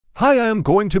Hi, I am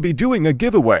going to be doing a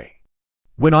giveaway.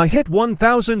 When I hit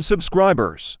 1,000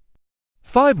 subscribers,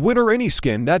 5 winner any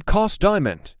skin that costs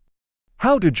diamond.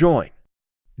 How to join?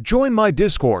 Join my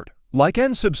Discord, like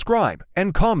and subscribe,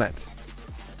 and comment.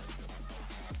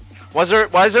 Why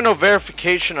is there no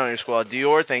verification on your squad?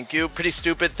 Dior, thank you. Pretty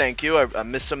stupid, thank you. I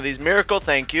missed some of these. Miracle,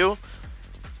 thank you.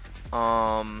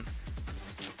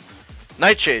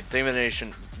 Nightshade, the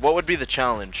elimination. What would be the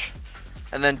challenge?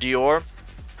 And then Dior.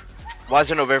 Why is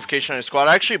there no verification on your squad?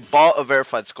 I actually bought a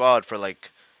verified squad for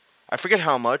like, I forget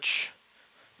how much.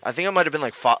 I think it might have been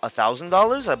like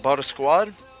 $1,000. I bought a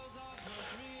squad.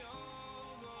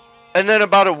 And then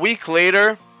about a week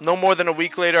later, no more than a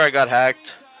week later, I got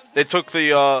hacked. They took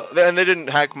the, and they didn't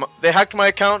hack they hacked my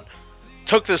account,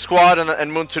 took the squad,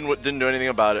 and Moonton didn't do anything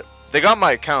about it. They got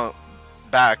my account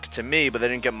back to me, but they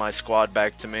didn't get my squad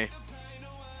back to me.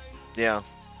 Yeah.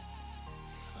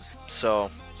 So.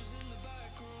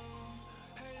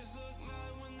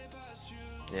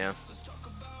 Yeah.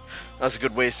 That's a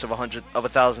good waste of $1,000.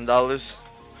 $100,000,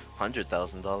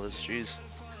 jeez.